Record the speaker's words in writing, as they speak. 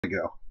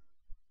Go.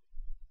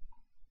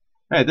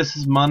 Alright, this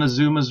is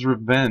Montezuma's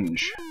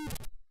Revenge.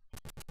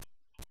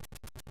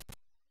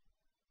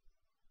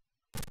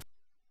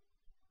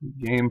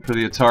 Game for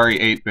the Atari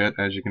 8-bit,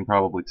 as you can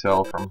probably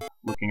tell from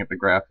looking at the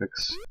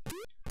graphics.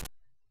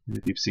 And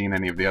if you've seen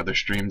any of the other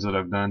streams that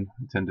I've done,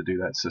 I tend to do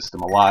that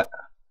system a lot.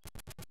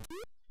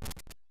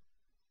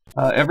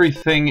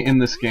 Everything in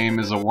this game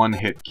is a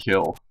one-hit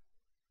kill.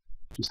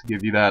 Just to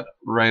give you that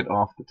right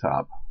off the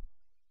top.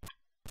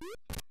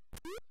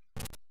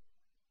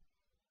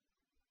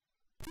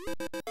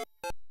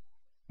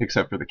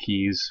 Except for the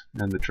keys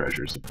and the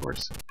treasures, of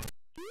course.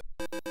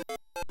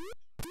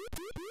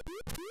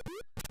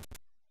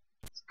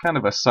 It's kind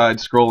of a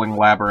side-scrolling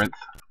labyrinth.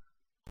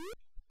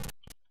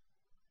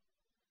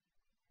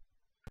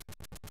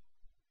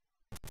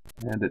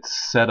 And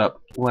it's set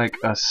up like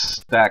a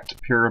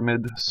stacked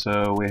pyramid,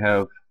 so we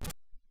have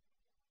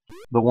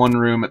the one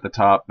room at the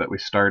top that we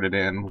started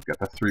in. We've got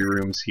the 3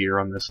 rooms here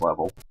on this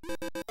level.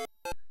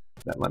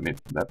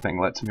 That thing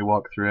lets me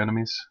walk through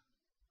enemies.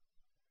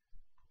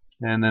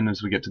 And then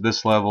as we get to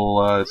this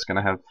level, it's going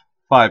to have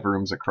 5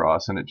 rooms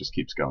across, and it just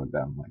keeps going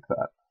down like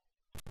that.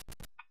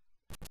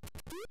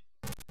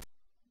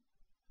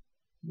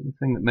 The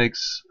thing that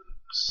makes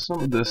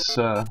some of this,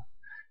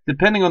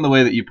 depending on the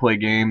way that you play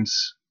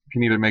games,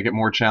 can either make it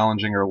more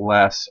challenging or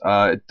less.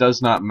 It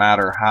does not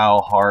matter how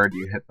hard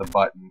you hit the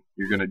button.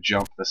 You're going to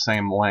jump the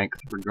same length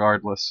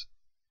regardless.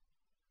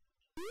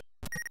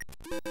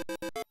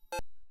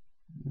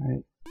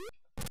 Right.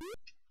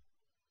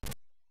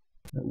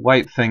 That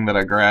white thing that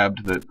I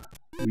grabbed that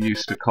we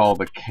used to call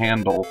the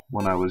candle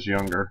when I was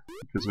younger,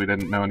 because we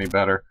didn't know any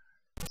better.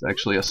 It's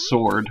actually a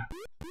sword.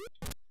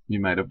 You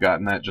might have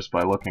gotten that just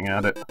by looking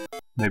at it.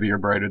 Maybe you're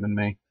brighter than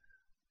me.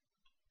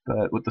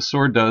 But what the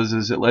sword does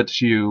is it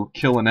lets you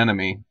kill an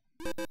enemy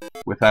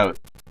without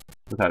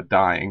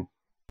dying.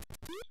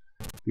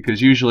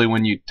 Because usually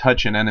when you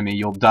touch an enemy,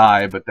 you'll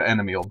die, but the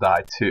enemy will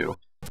die too.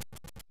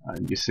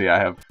 You see I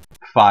have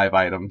 5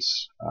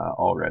 items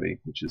already,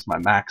 which is my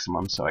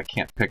maximum, so I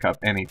can't pick up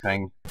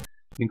anything,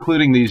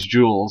 including these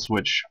jewels,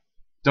 which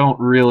don't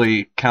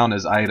really count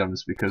as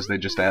items because they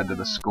just add to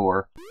the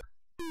score.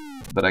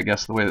 But I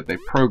guess the way that they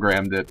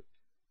programmed it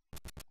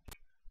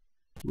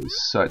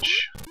was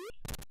such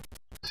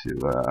to...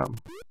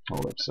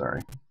 hold up,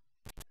 sorry.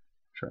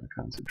 Trying to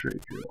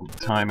concentrate here on the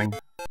timing.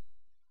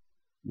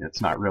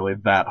 It's not really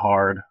that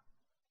hard,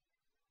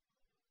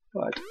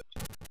 but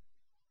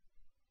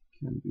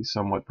can be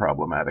somewhat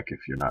problematic if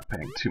you're not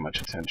paying too much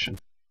attention.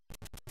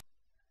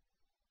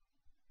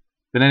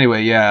 But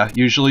anyway, yeah,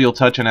 usually you'll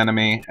touch an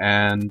enemy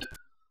and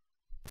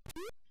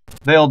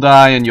they'll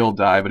die and you'll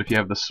die, but if you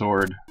have the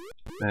sword,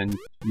 then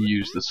you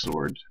use the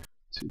sword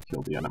to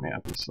kill the enemy,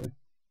 obviously.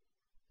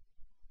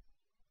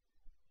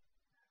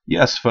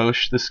 Yes,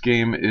 Foch, this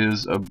game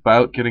is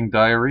about getting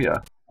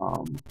diarrhea.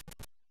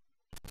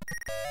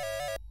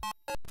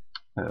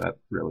 That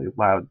really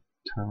loud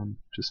tone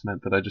just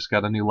meant that I just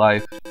got a new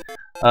life.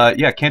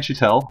 Yeah, can't you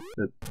tell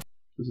that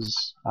this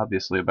is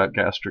obviously about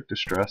gastric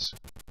distress?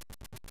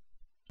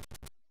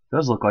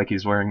 Does look like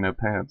he's wearing no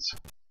pants.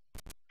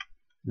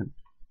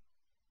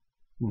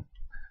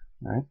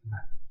 Alright.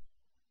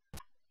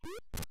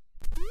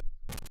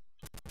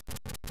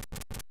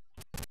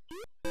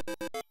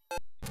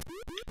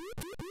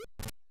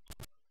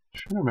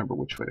 Trying to remember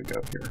which way to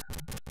go here.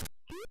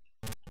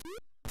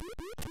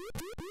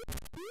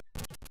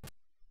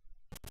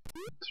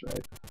 That's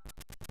right.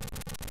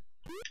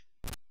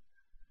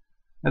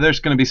 And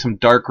there's going to be some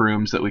dark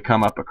rooms that we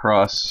come up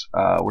across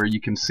where you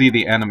can see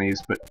the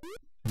enemies, but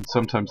and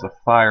sometimes the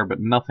fire, but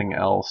nothing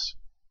else.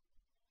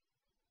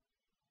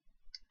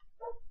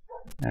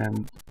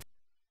 And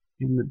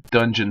in the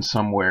dungeon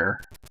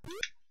somewhere,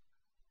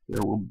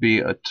 there will be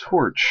a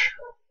torch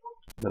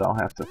that I'll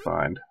have to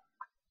find.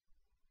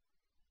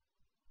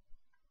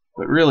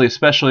 But really,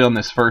 especially on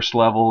this first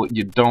level,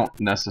 you don't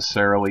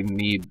necessarily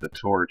need the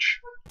torch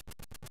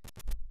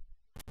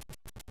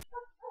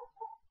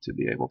to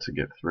be able to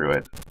get through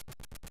it.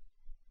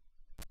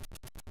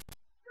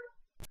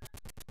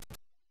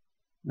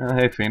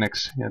 Hey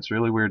Phoenix, yeah, it's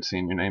really weird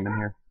seeing your name in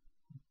here,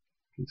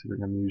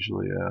 considering I'm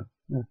usually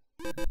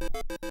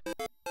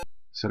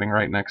sitting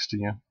right next to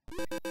you.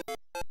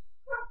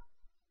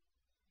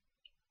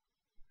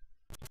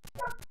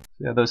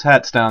 Yeah, those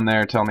hats down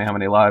there tell me how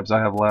many lives I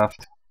have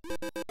left.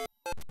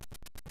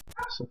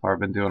 So far I've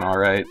been doing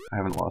alright. I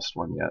haven't lost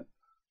one yet.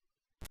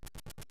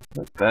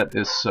 But that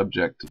is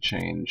subject to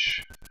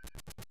change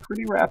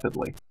pretty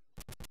rapidly.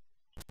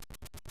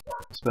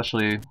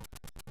 Especially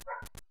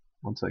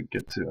once I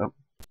get to... Oh,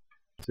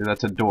 see,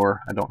 that's a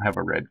door. I don't have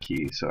a red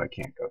key, so I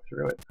can't go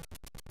through it.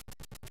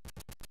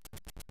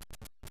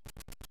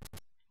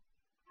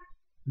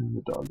 And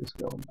the dog is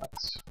going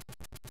nuts.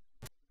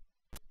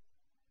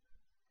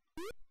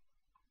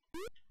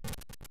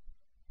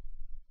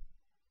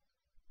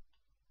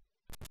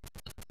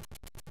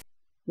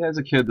 Yeah, as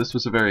a kid, this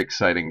was a very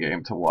exciting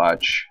game to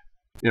watch,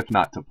 if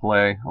not to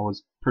play. I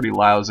was pretty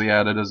lousy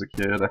at it as a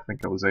kid. I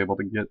think I was able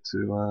to get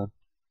to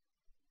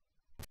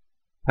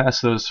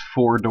past those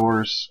 4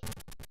 doors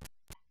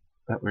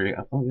that where you,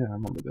 oh yeah, I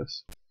remember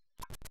this.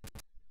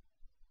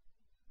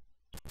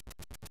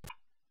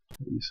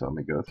 You saw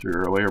me go through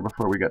earlier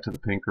before we got to the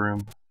pink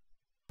room.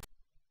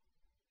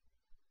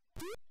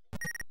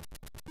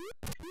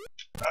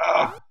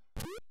 Ah.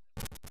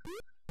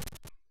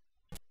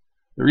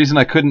 The reason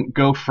I couldn't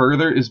go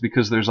further is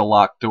because there's a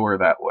locked door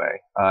that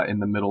way, in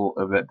the middle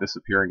of that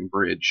disappearing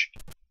bridge.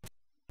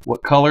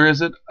 What color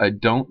is it? I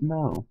don't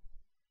know.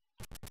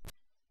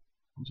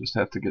 I'll just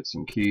have to get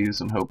some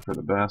keys and hope for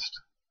the best.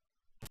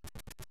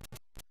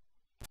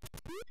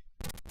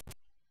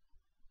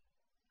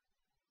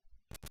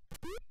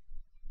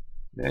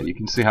 Yeah, you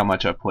can see how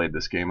much I've played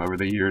this game over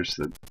the years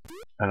that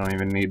I don't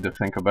even need to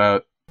think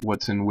about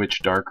what's in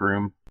which dark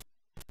room.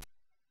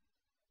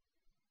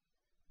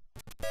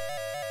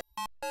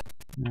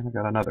 And I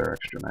got another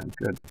extra man.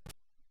 Good.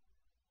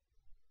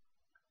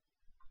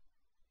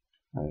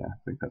 Oh yeah, I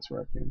think that's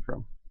where I came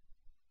from.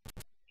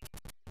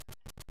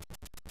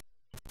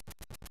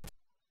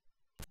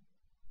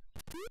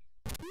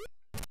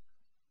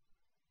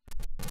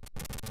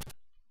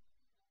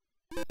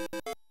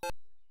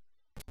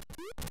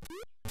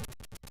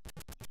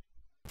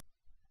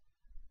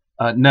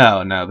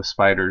 No, the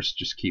spiders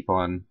just keep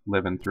on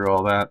living through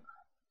all that.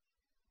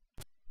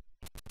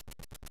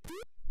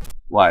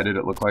 Why did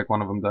it look like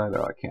one of them died?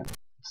 Oh, I can't.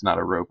 It's not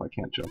a rope. I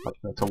can't jump up.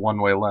 That's a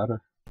one-way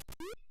ladder.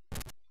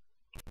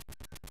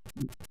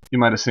 You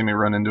might have seen me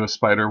run into a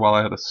spider while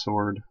I had a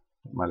sword.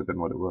 That might have been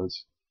what it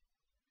was.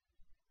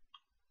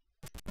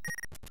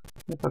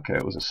 Okay,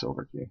 it was a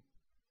silver key.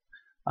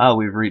 Ah,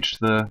 we've reached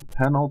the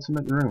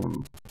penultimate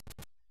room.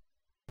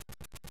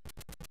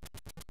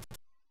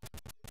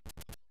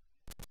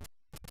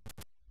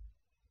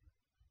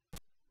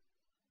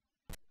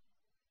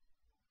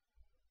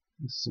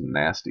 This is some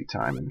nasty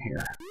time in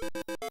here.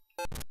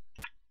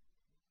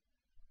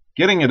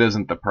 Getting it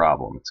isn't the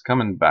problem. It's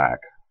coming back.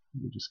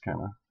 You just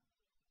kind of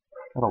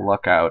gotta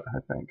luck out, I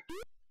think.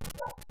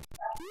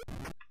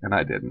 And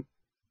I didn't.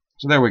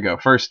 So there we go.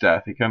 First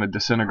death. He kind of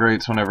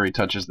disintegrates whenever he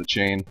touches the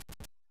chain.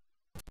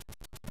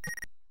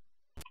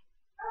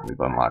 We've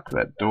unlocked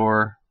that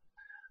door.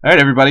 Alright,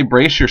 everybody,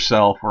 brace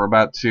yourself. We're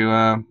about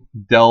to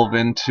delve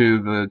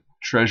into the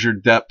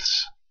treasured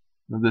depths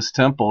of this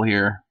temple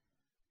here.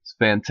 It's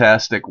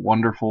fantastic,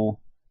 wonderful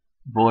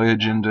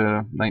voyage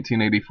into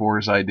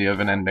 1984's idea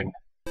of an ending.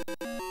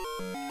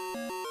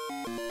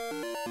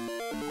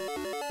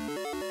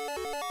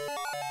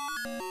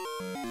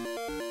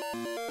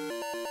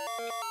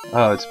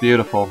 Oh, it's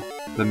beautiful.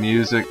 The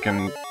music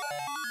and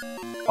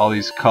all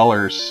these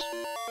colors.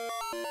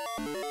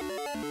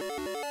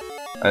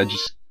 I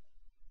just...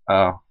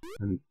 oh.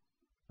 And,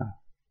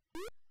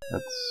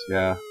 that's...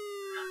 yeah.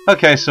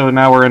 Okay, so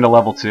now we're into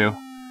level 2,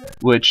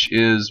 which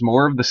is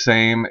more of the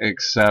same,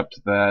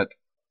 except that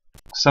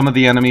some of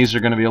the enemies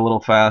are going to be a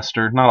little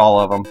faster. Not all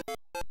of them.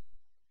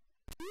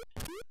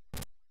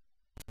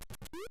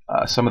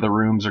 Some of the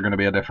rooms are going to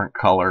be a different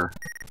color.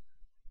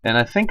 And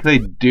I think they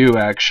do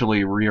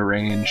actually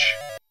rearrange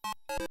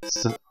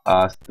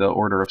the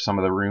order of some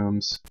of the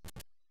rooms.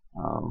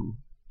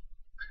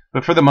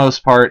 But for the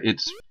most part,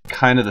 it's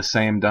kind of the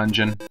same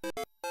dungeon,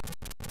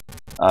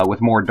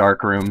 with more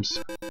dark rooms.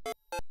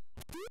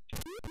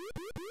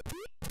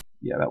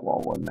 Yeah, that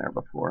wall wasn't there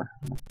before.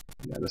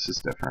 Yeah, this is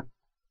different.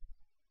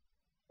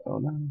 Oh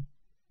no.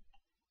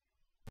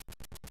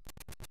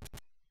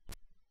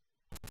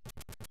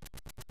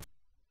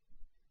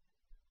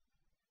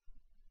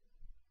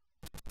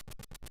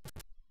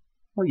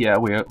 Well, yeah,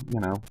 we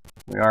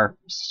are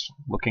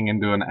looking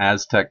into an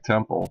Aztec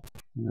temple.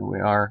 We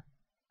are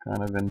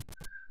kind of in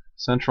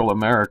Central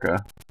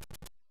America.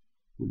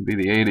 Wouldn't be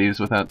the 80s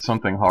without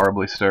something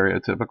horribly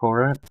stereotypical,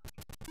 right?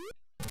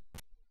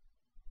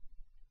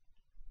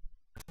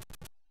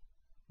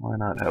 Why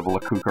not have La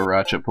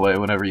Cucaracha play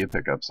whenever you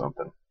pick up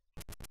something?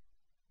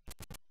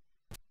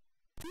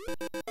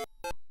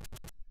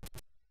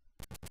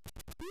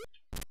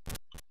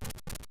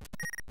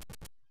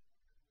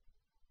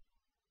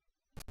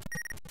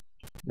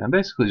 Yeah, I'm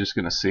basically just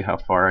gonna see how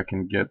far I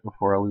can get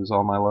before I lose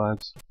all my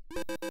lives.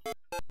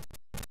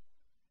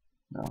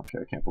 Okay,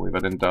 I can't believe I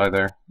didn't die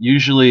there.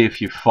 Usually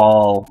if you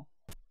fall,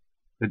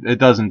 it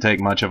doesn't take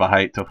much of a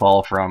height to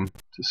fall from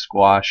to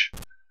squash.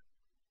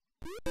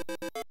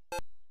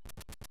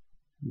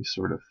 You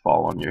sort of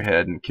fall on your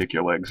head and kick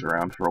your legs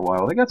around for a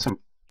while. They got some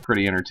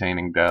pretty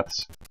entertaining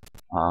deaths.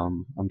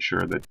 I'm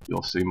sure that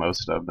you'll see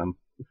most of them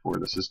before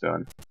this is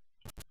done.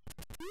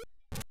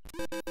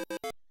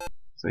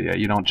 So yeah,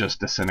 you don't just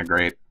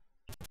disintegrate.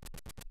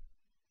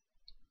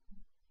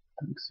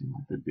 Doesn't seem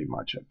like there'd be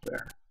much up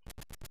there.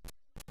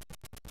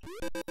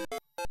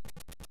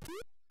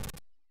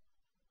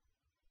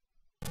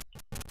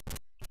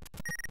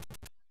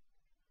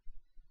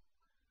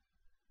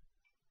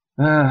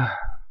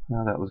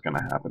 Well, that was going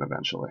to happen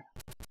eventually.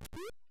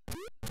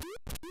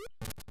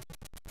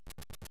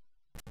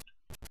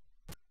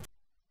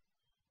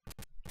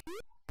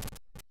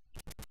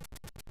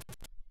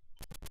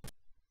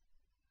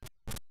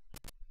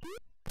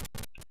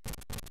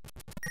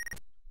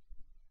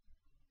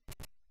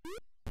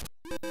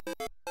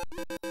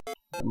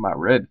 My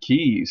red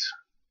keys.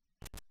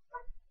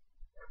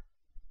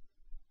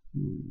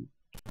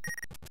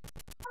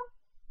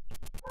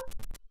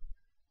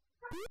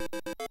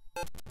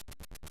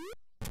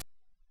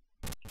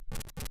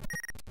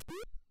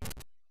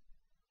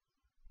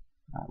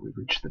 We've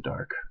reached the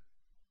dark.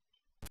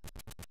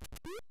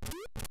 I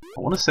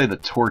want to say the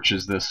torch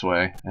is this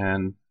way,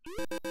 and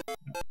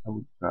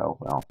oh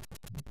well.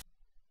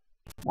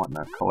 Wanting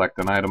to collect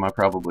an item, I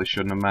probably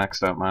shouldn't have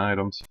maxed out my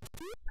items.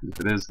 If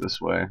it is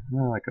this way,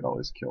 well, I could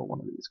always kill one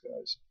of these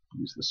guys.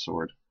 Use the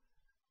sword.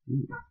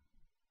 Ooh.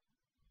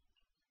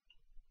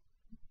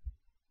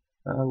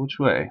 Which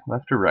way?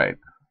 Left or right?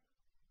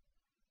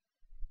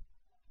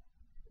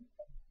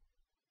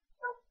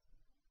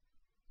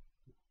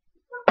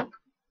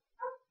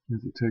 As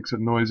he takes a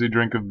noisy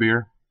drink of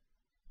beer.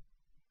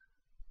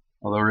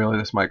 Although really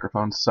this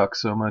microphone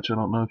sucks so much I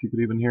don't know if you could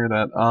even hear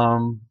that.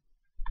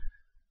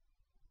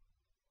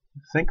 I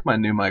think my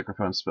new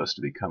microphone's supposed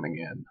to be coming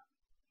in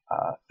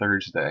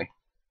Thursday.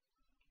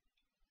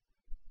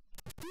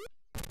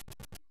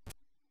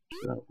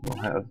 So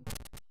we'll have...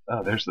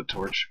 Oh, there's the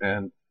torch,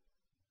 and...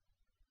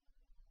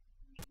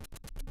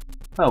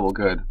 Oh, well,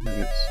 good.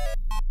 Maybe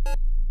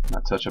it's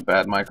not such a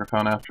bad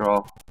microphone after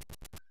all.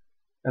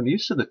 I'm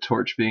used to the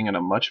torch being in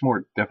a much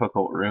more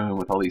difficult room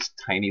with all these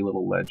tiny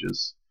little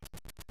ledges.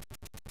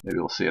 Maybe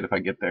we'll see it if I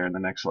get there in the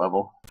next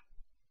level.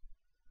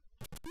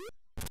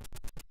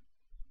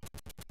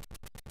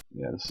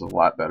 Yeah, this is a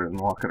lot better than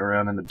walking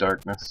around in the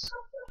darkness.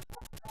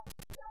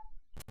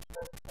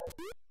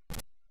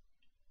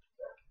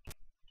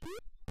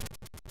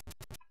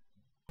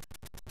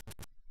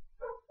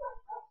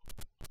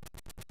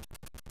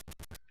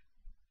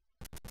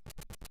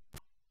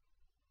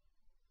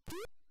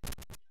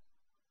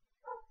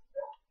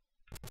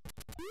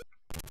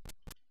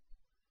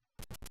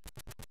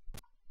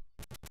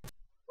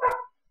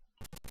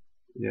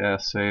 Yeah,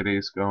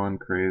 Sadie's going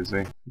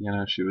crazy. You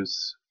know, she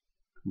was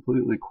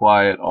completely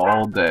quiet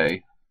all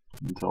day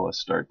until I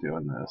start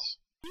doing this.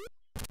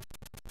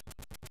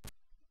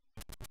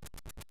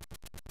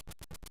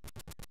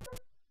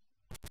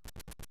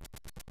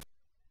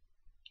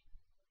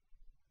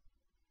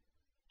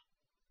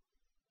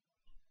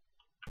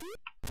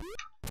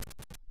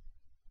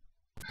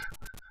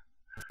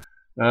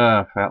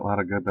 Fat lot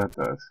of good that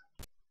does.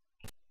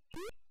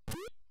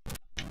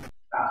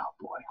 Oh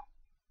boy.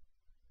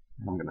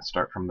 I'm gonna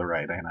start from the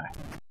right, ain't I?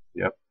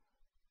 Yep.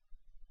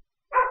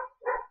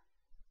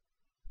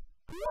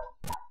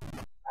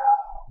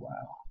 Wow.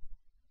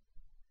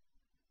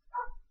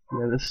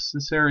 Yeah,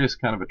 this area is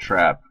kind of a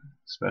trap,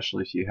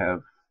 especially if you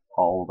have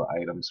all the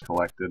items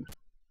collected.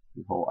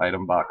 The whole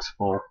item box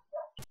full.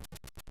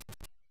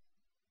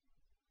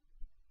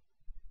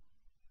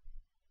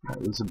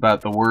 That was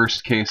about the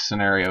worst case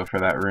scenario for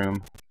that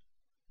room.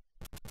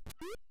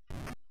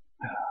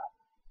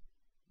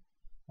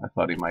 I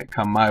thought he might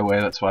come my way,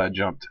 that's why I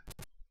jumped.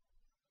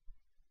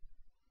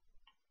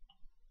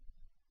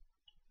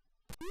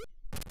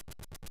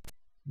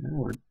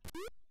 Yeah,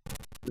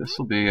 this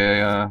will be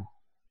a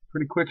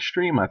pretty quick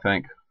stream, I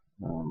think.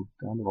 Down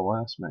to the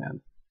last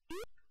man.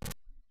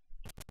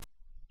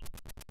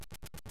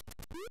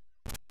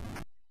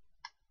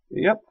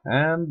 Yep,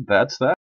 and that's that.